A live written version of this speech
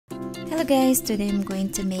Hello guys, today I'm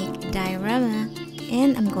going to make diorama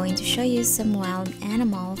and I'm going to show you some wild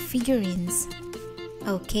animal figurines.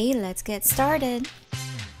 Okay, let's get started.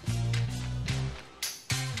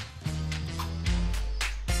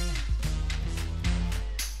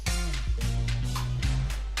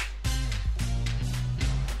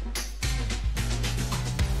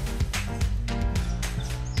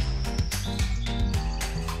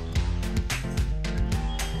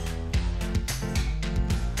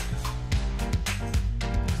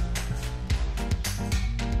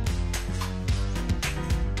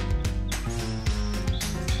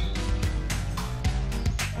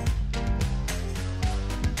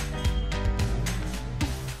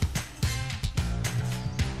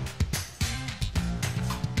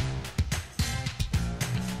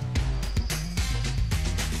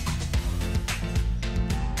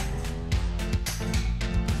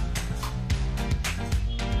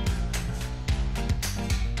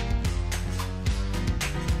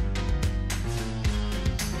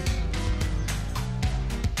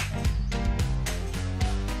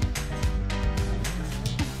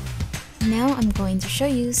 Now I'm going to show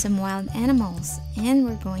you some wild animals and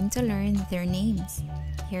we're going to learn their names.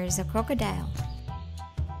 Here's a crocodile,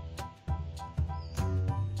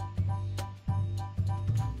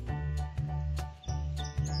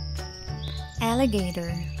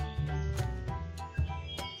 alligator,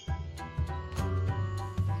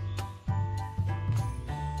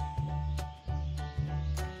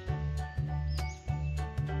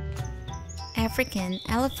 African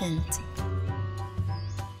elephant,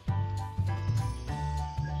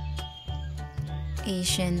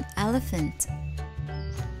 Asian elephant,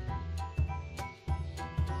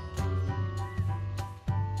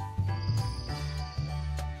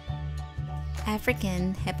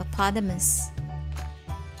 African hippopotamus,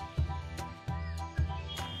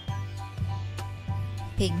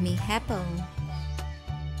 pygmy hippo,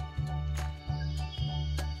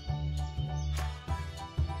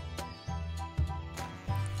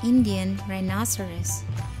 Indian rhinoceros,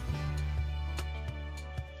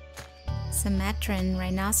 Sumatran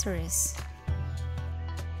rhinoceros,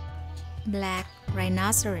 black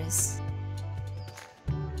rhinoceros,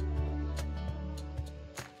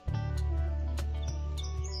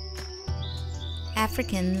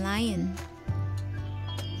 African lion,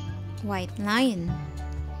 white lion,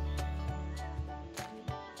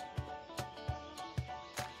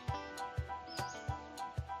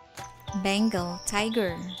 Bengal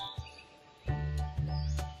tiger,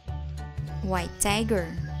 white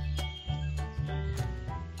tiger,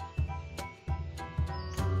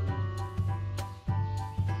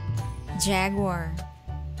 jaguar,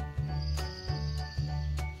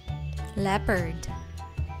 leopard,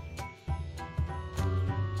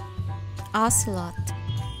 ocelot,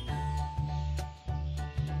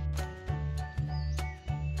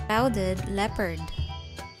 clouded leopard,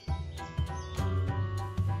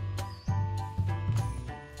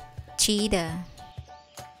 cheetah,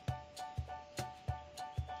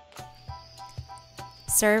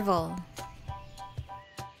 serval,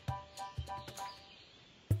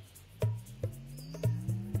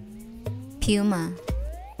 puma,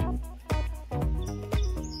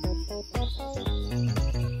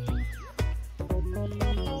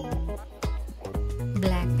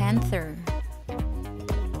 black panther,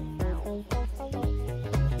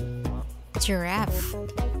 giraffe,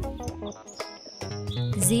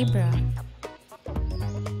 zebra,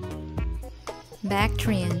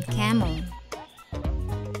 Bactrian camel,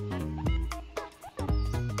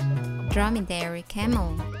 dromedary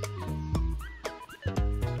camel,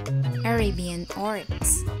 Arabian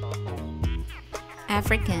oryx,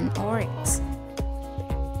 African oryx,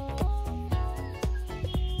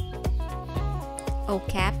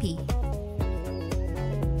 okapi,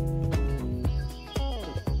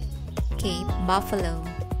 Cape buffalo,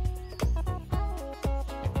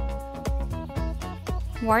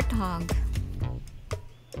 warthog,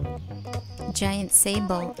 giant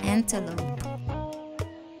sable antelope,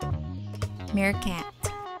 meerkat,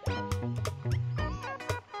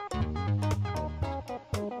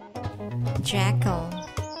 jackal,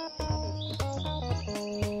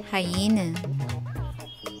 hyena,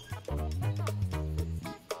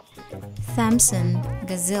 Thompson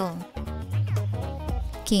gazelle,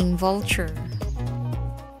 king vulture,